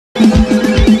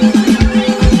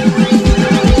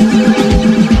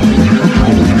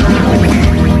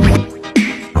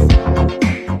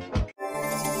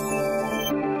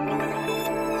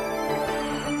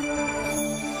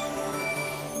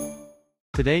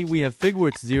Today we have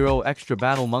Figuarts Zero Extra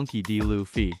Battle Monkey D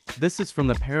Luffy. This is from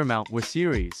the Paramount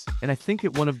series, and I think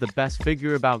it one of the best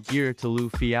figure about gear to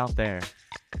Luffy out there.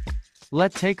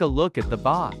 Let's take a look at the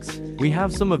box. We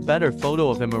have some of better photo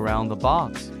of him around the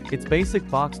box. It's basic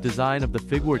box design of the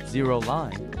Figuarts Zero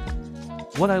line.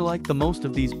 What I like the most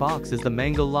of these box is the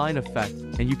manga line effect,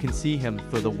 and you can see him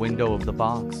through the window of the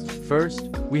box. First,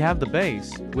 we have the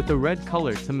base, with the red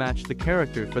color to match the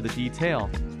character for the detail.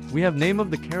 We have name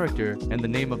of the character and the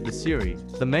name of the series.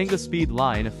 The manga speed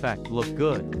line effect look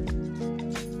good.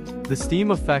 The steam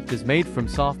effect is made from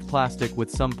soft plastic with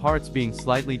some parts being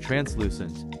slightly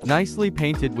translucent. Nicely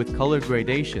painted with color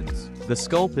gradations. The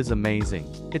sculpt is amazing.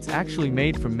 It's actually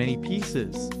made from many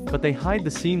pieces, but they hide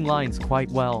the seam lines quite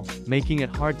well, making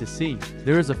it hard to see.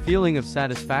 There is a feeling of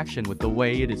satisfaction with the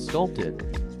way it is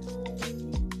sculpted.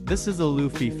 This is a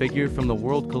Luffy figure from the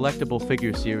World Collectible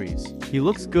Figure series. He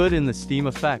looks good in the steam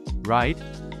effect, right?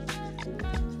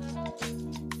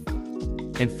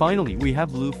 And finally we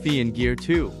have Luffy in Gear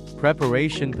 2.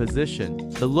 Preparation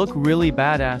position. The look really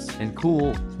badass and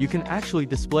cool. You can actually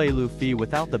display Luffy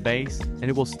without the base, and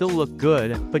it will still look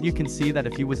good, but you can see that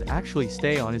if he was actually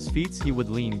stay on his feet he would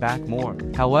lean back more.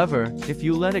 However, if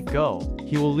you let it go,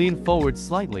 he will lean forward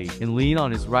slightly and lean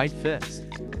on his right fist.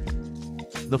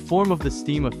 The form of the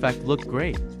steam effect look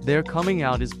great. They're coming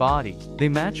out his body. They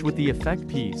match with the effect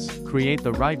piece, create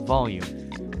the right volume.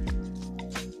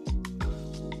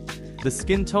 The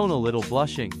skin tone a little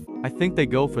blushing. I think they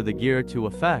go for the Gear 2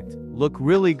 effect. Look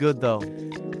really good though.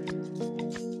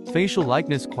 Facial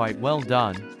likeness quite well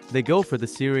done. They go for the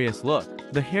serious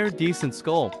look. The hair decent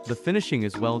sculpt. The finishing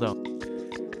is well done.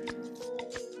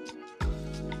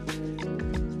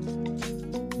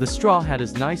 The straw hat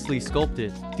is nicely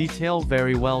sculpted, detail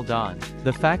very well done.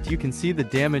 The fact you can see the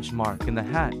damage mark in the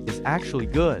hat is actually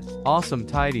good. Awesome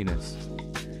tidiness.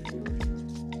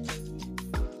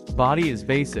 Body is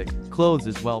basic, clothes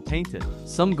is well painted.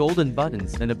 Some golden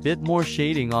buttons and a bit more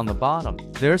shading on the bottom.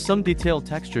 There is some detailed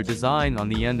texture design on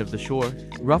the end of the short.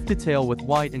 Rough detail with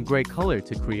white and gray color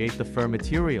to create the fur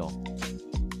material.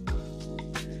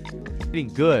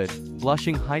 Good.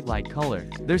 Blushing highlight color.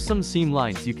 There's some seam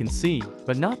lines you can see,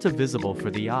 but not too visible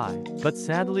for the eye. But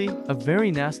sadly, a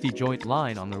very nasty joint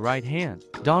line on the right hand.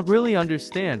 Don't really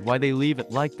understand why they leave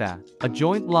it like that. A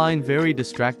joint line very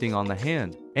distracting on the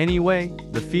hand. Anyway,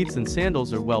 the feet and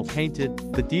sandals are well painted,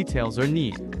 the details are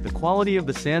neat. The quality of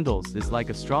the sandals is like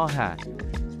a straw hat.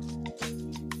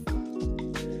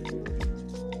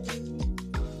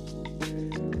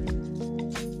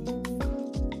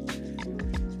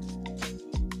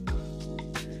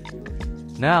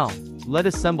 Now,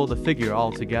 let's assemble the figure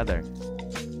all together.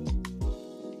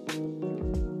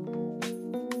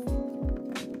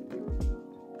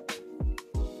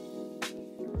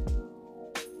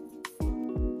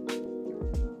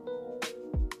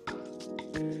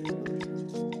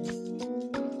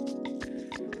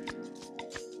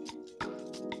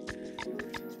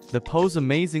 The pose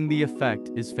amazing, the effect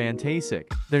is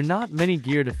fantastic. There are not many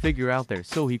gear to figure out there,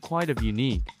 so he quite of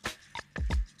unique.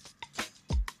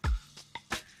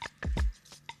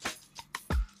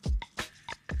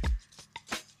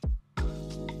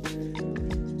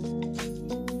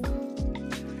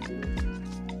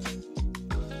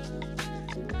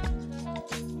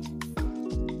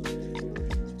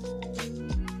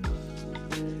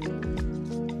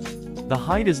 The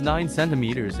height is 9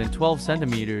 cm and 12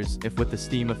 cm if with the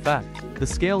steam effect. The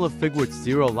scale of Figuarts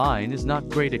Zero line is not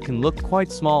great, it can look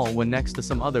quite small when next to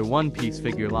some other one-piece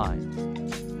figure line.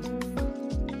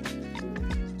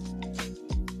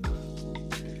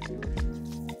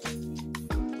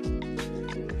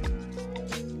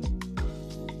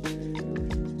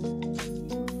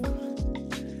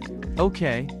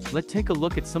 Okay, let's take a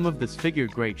look at some of this figure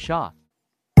great shot.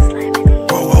 Bro,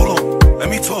 hold on, let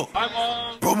me talk.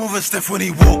 Bro, moving stiff when he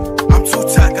walk. I'm too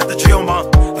tight, got the G on my.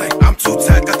 Like, I'm too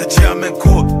tight, got the G, I'm in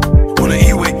court. On the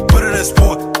E-way, put it in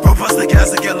sport. Bro, bust the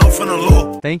gas and get low from the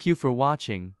law. Thank you for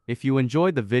watching. If you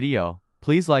enjoyed the video,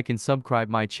 please like and subscribe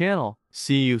my channel.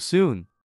 See you soon.